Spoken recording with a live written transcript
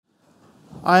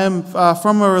I am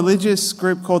from a religious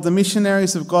group called the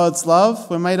Missionaries of God's Love.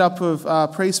 We're made up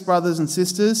of priests, brothers and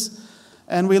sisters,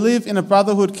 and we live in a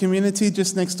brotherhood community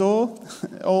just next door,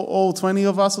 all 20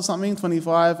 of us or something,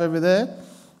 25 over there,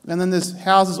 and then there's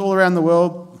houses all around the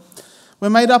world.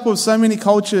 We're made up of so many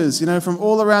cultures, from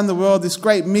all around the world, this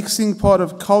great mixing pot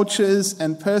of cultures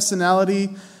and personality,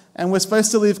 and we're supposed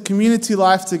to live community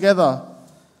life together.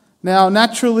 Now,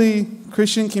 naturally,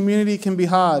 Christian community can be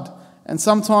hard, and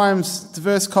sometimes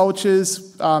diverse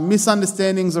cultures,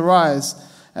 misunderstandings arise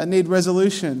and need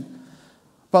resolution.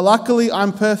 But luckily,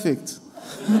 I'm perfect.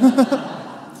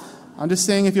 I'm just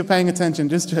seeing if you're paying attention,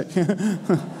 just checking.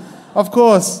 Of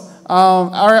course,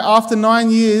 after 9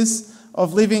 years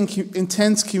of living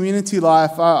intense community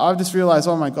life, I've just realized,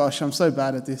 oh my gosh, I'm so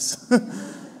bad at this.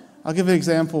 I'll give an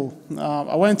example.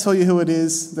 I won't tell you who it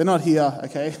is. They're not here,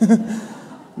 okay?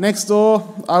 Next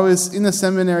door, I was in the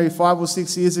seminary 5 or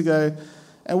 6 years ago,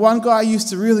 and one guy used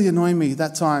to really annoy me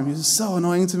that time. He was so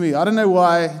annoying to me. I don't know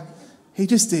why. He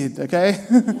just did, okay?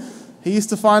 He used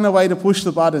to find a way to push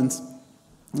the buttons.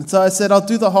 And so I said, I'll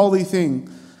do the holy thing.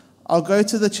 I'll go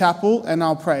to the chapel and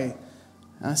I'll pray.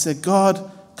 And I said,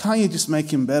 God, can't you just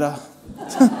make him better?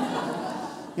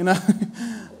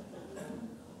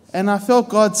 And I felt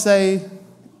God say,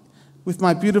 with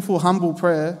my beautiful, humble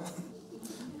prayer,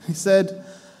 he said,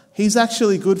 he's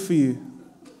actually good for you.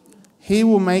 He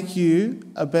will make you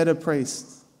a better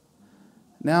priest.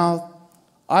 Now,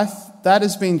 that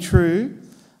has been true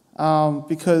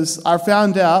because I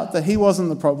found out that he wasn't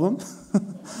the problem.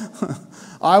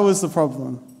 I was the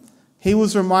problem. He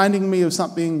was reminding me of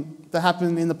something that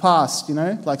happened in the past,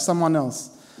 like someone else.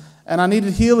 And I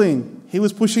needed healing. He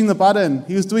was pushing the button.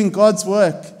 He was doing God's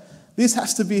work. This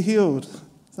has to be healed.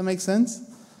 Does that make sense?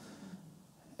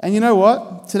 And you know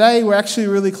what? Today we're actually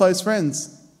really close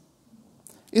friends.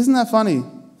 Isn't that funny?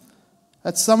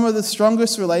 That some of the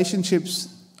strongest relationships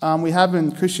we have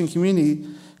in Christian community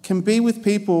can be with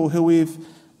people who we've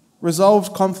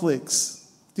resolved conflicts,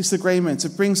 disagreements.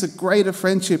 It brings a greater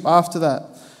friendship after that.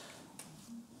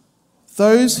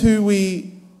 Those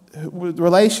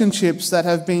relationships that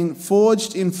have been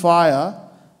forged in fire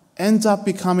end up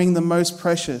becoming the most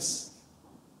precious.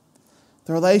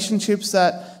 The relationships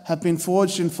that have been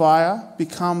forged in fire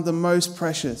become the most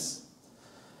precious.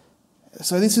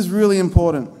 So this is really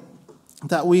important,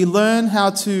 that we learn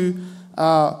how to,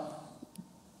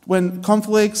 when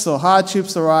conflicts or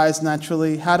hardships arise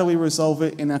naturally, how do we resolve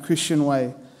it in a Christian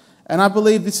way? And I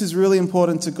believe this is really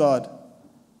important to God.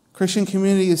 Christian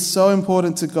community is so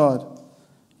important to God.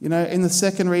 In the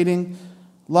second reading,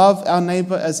 love our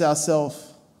neighbour as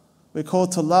ourselves. We're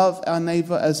called to love our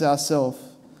neighbour as ourselves.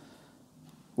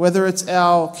 Whether it's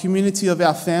our community of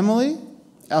our family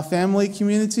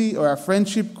community, or our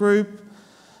friendship group,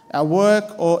 our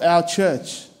work, or our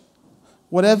church.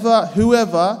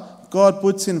 Whoever God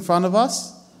puts in front of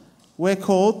us, we're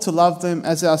called to love them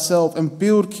as ourselves and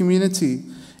build community.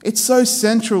 It's so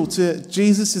central to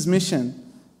Jesus' mission.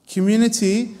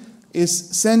 Community is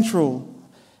central.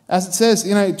 As it says,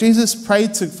 Jesus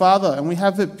prayed to Father, and we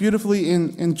have it beautifully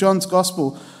in John's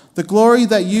Gospel. The glory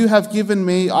that you have given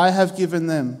me, I have given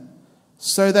them,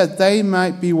 so that they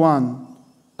might be one,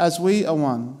 as we are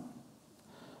one.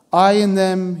 I in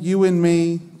them, you in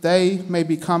me, they may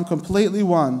become completely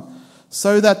one,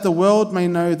 so that the world may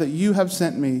know that you have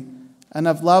sent me and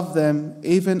have loved them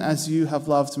even as you have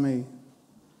loved me.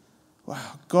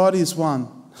 Wow, God is one.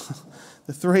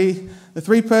 The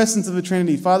three persons of the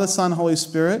Trinity, Father, Son, Holy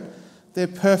Spirit, they're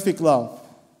perfect love.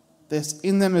 There's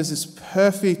in them is this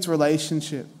perfect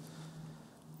relationship.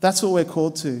 That's what we're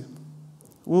called to.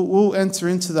 We'll enter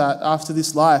into that after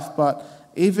this life, but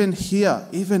even here,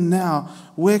 even now,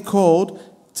 we're called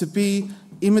to be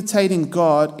imitating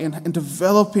God and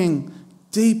developing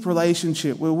deep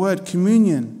relationship. We're word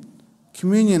communion,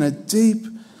 a deep,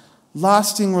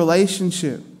 lasting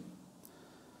relationship.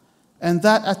 And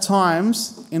that at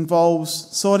times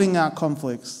involves sorting out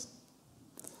conflicts.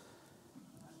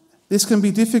 This can be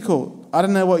difficult. I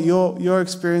don't know what your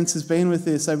experience has been with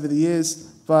this over the years,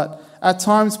 but at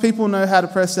times people know how to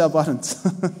press our buttons.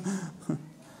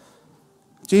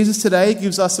 Jesus today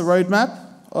gives us a roadmap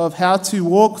of how to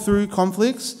walk through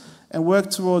conflicts and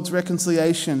work towards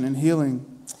reconciliation and healing.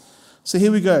 So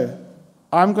here we go.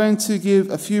 I'm going to give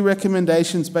a few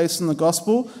recommendations based on the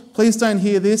gospel. Please don't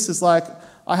hear this as like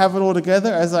I have it all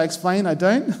together. As I explain, I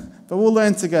don't. But we'll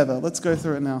learn together. Let's go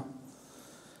through it now.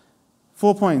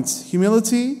 4 points.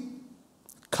 Humility,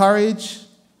 courage,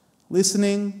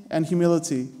 listening, and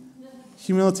humility.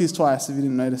 Humility is twice, if you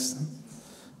didn't notice.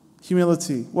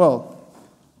 Humility. Well,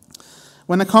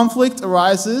 when a conflict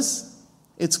arises,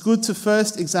 it's good to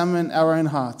first examine our own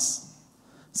hearts.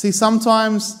 See,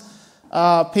 sometimes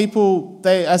people,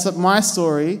 as of my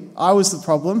story, I was the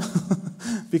problem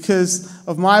because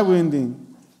of my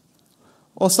wounding.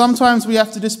 Or sometimes we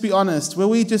have to just be honest. Were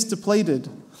we just depleted?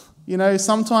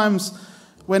 Sometimes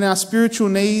when our spiritual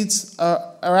needs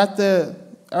are at their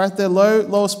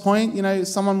lowest point,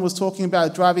 someone was talking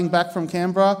about driving back from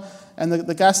Canberra and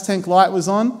the gas tank light was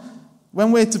on.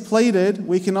 When we're depleted,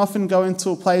 we can often go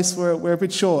into a place where we're a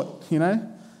bit short,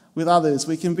 with others.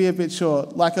 We can be a bit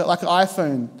short, like an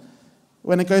iPhone,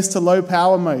 when it goes to low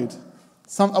power mode.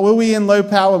 Were we in low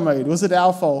power mode? Was it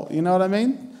our fault? You know what I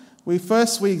mean? We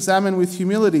examine with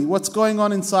humility what's going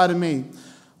on inside of me.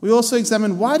 We also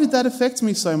examine, why did that affect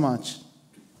me so much?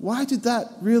 Why did that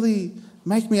really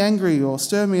make me angry or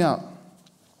stir me up?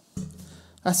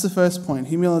 That's the first point,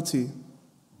 humility.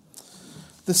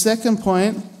 The second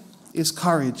point is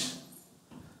courage.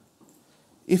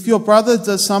 If your brother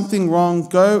does something wrong,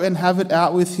 go and have it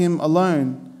out with him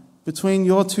alone, between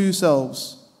your two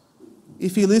selves.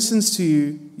 If he listens to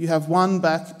you, you have won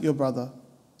back your brother.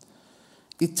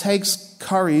 It takes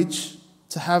courage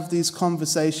to have these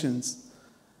conversations.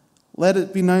 Let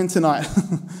it be known tonight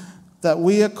that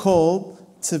we are called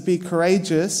to be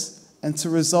courageous and to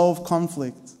resolve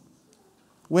conflict.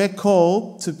 We're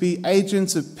called to be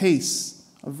agents of peace,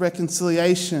 of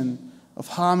reconciliation, of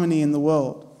harmony in the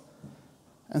world.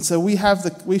 And so we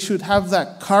should have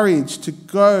that courage to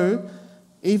go,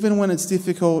 even when it's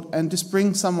difficult, and just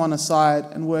bring someone aside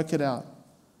and work it out.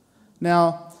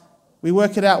 Now, we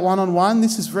work it out one-on-one.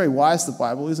 This is very wise, the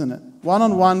Bible, isn't it?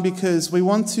 One-on-one, because we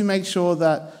want to make sure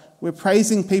that we're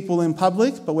praising people in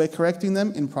public, but we're correcting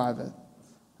them in private,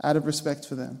 out of respect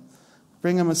for them.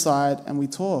 Bring them aside and we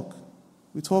talk.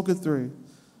 We talk it through.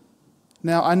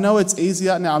 Now, I know it's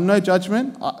easier. Now, I'm no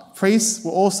judgment. Priests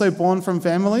were also born from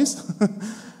families.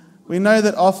 We know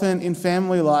that often in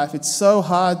family life, it's so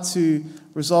hard to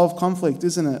resolve conflict,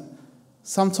 isn't it?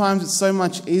 Sometimes it's so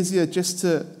much easier just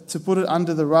to put it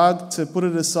under the rug, to put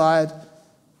it aside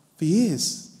for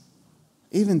years,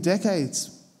 even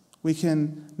decades. We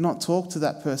can not talk to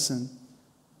that person.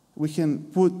 We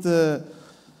can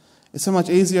it's so much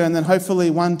easier, and then hopefully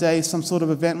one day some sort of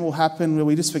event will happen where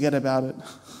we just forget about it.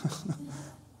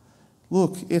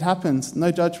 Look, it happens,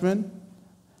 no judgment.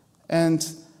 And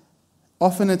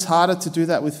often it's harder to do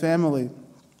that with family.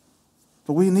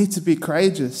 But we need to be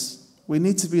courageous. We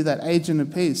need to be that agent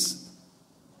of peace.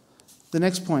 The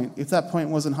next point, if that point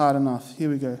wasn't hard enough, here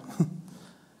we go.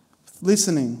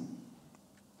 Listening.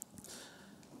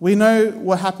 We know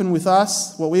what happened with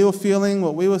us, what we were feeling,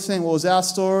 what we were saying, what was our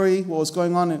story, what was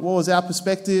going on, what was our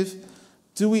perspective.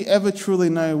 Do we ever truly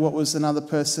know what was another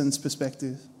person's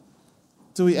perspective?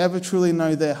 Do we ever truly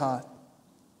know their heart,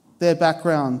 their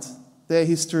background, their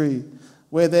history,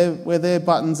 where their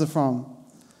buttons are from?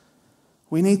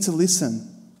 We need to listen.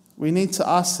 We need to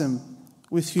ask them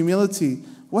with humility,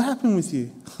 what happened with you?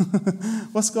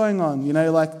 What's going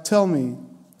on? Tell me.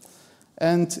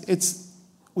 And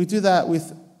we do that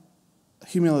with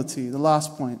humility, the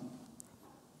last point.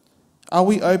 Are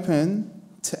we open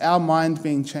to our mind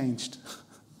being changed?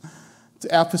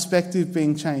 To our perspective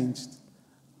being changed?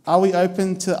 Are we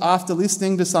open to, after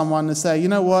listening to someone, to say, you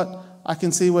know what, I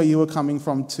can see where you were coming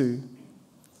from too?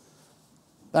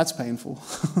 That's painful.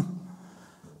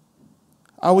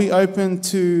 Are we open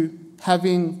to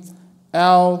having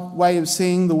our way of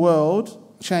seeing the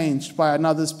world changed by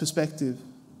another's perspective?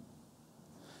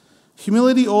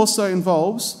 Humility also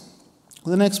involves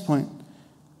the next point.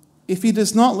 If he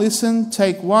does not listen,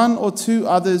 take one or two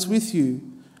others with you.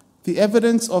 The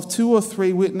evidence of 2 or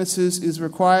 3 witnesses is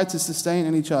required to sustain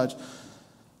any charge.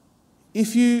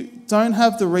 If you don't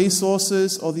have the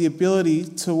resources or the ability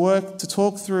to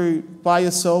talk through by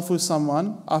yourself with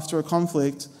someone after a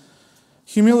conflict,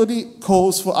 humility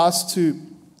calls for us to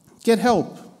get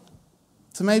help,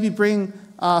 to maybe bring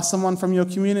someone from your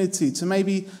community, to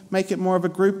maybe make it more of a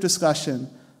group discussion.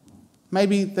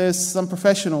 Maybe there's some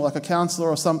professional, like a counsellor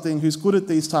or something, who's good at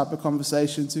these type of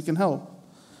conversations who can help.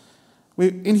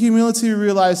 In humility, we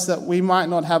realize that we might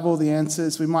not have all the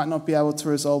answers, we might not be able to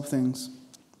resolve things.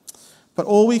 But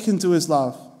all we can do is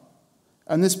love.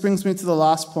 And this brings me to the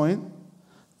last point,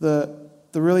 the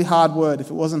really hard word, if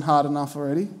it wasn't hard enough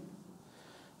already.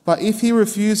 But if he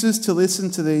refuses to listen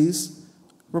to these,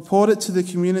 report it to the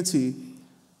community.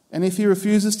 And if he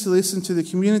refuses to listen to the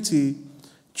community,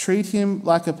 treat him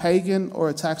like a pagan or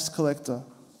a tax collector.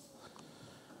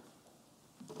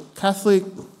 Catholic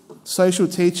social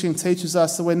teaching teaches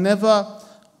us that we never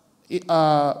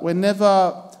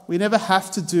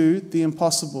have to do the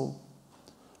impossible.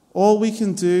 All we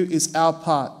can do is our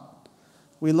part.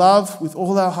 We love with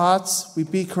all our hearts, we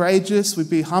be courageous, we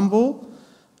be humble.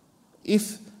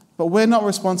 But we're not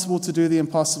responsible to do the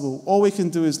impossible. All we can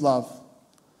do is love.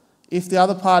 If the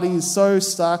other party is so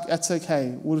stuck, that's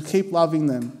okay. We'll keep loving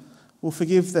them. We'll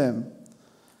forgive them.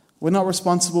 We're not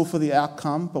responsible for the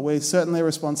outcome, but we're certainly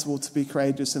responsible to be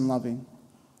courageous and loving.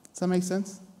 Does that make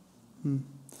sense?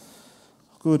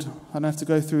 Good. I don't have to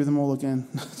go through them all again.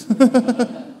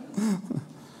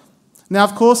 Now,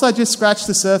 of course, I just scratched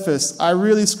the surface. I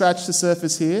really scratched the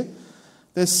surface here.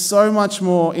 There's so much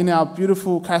more in our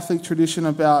beautiful Catholic tradition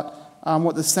about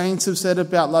what the saints have said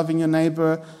about loving your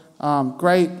neighbour.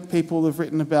 Great people have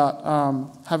written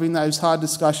about having those hard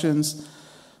discussions.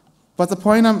 But the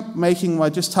point I'm making by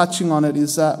just touching on it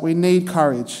is that we need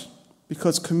courage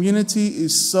because community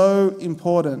is so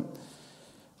important.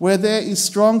 Where there is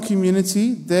strong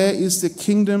community, there is the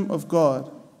kingdom of God.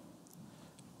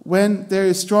 When there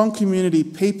is strong community,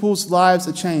 people's lives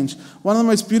are changed. One of the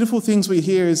most beautiful things we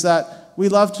hear is that we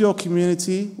loved your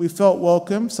community, we felt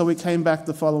welcome, so we came back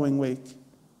the following week.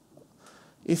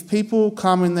 If people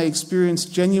come and they experience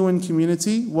genuine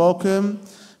community, welcome,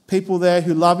 people there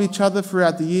who love each other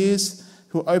throughout the years,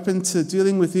 who are open to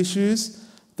dealing with issues,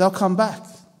 they'll come back.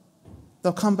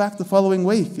 They'll come back the following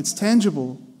week. It's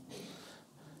tangible.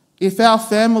 If our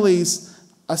families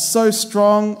are so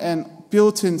strong and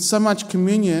built in so much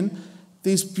communion,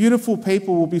 these beautiful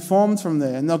people will be formed from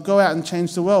there and they'll go out and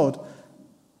change the world.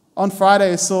 On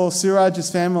Friday, I saw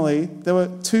Suraj's family. There were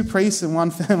 2 priests in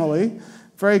one family.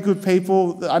 Very good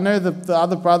people. I know the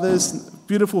other brothers,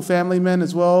 beautiful family men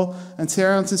as well. And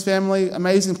Terence's family,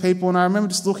 amazing people. And I remember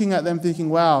just looking at them thinking,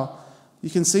 wow, you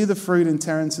can see the fruit in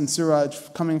Terence and Suraj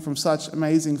coming from such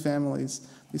amazing families.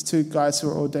 These 2 guys who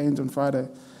were ordained on Friday.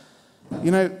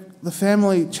 You know, the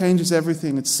family changes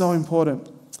everything. It's so important.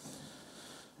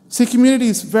 See, community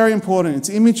is very important. It's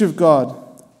the image of God.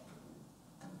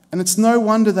 And it's no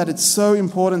wonder that it's so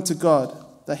important to God,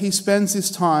 that he spends this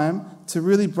time to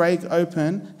really break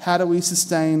open how do we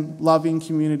sustain loving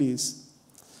communities.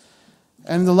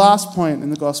 And the last point in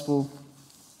the gospel,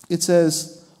 it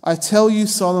says, I tell you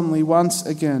solemnly once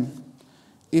again,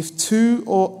 if two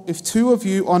of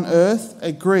you on earth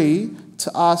agree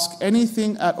to ask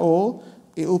anything at all,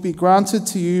 it will be granted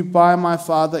to you by my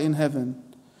Father in heaven.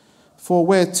 For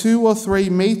where 2 or 3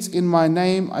 meet in my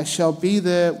name, I shall be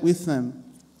there with them.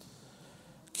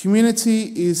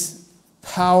 Community is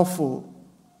powerful.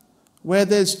 Where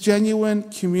there's genuine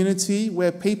community,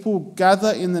 where people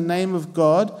gather in the name of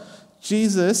God,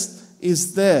 Jesus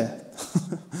is there.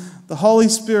 The Holy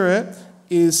Spirit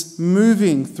is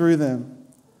moving through them.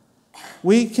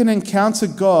 We can encounter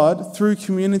God through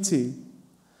community.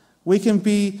 We can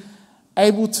be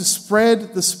able to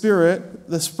spread the Spirit,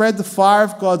 spread the fire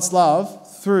of God's love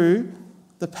through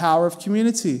the power of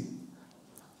community.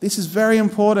 This is very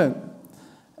important.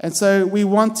 And so we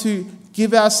want to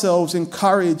give ourselves in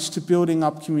courage to building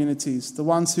up communities, the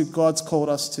ones who God's called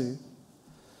us to.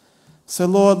 So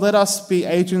Lord, let us be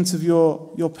agents of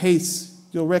your peace,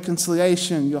 your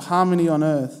reconciliation, your harmony on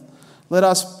earth. Let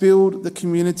us build the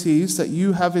communities that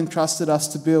you have entrusted us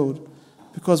to build,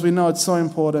 because we know it's so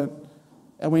important.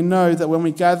 And we know that when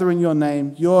we gather in your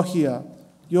name, you're here.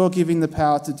 You're giving the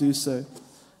power to do so.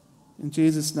 In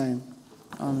Jesus' name,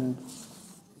 amen.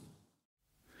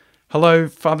 Hello,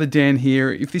 Father Dan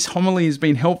here. If this homily has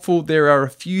been helpful, there are a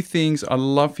few things I'd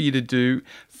love for you to do.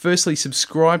 Firstly,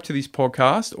 subscribe to this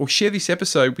podcast or share this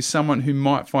episode with someone who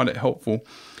might find it helpful.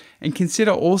 And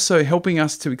consider also helping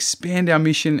us to expand our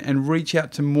mission and reach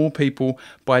out to more people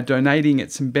by donating at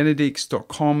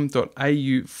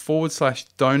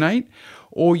stbenedicts.com.au/donate,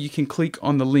 or you can click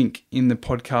on the link in the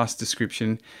podcast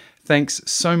description. Thanks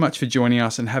so much for joining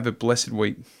us and have a blessed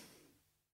week.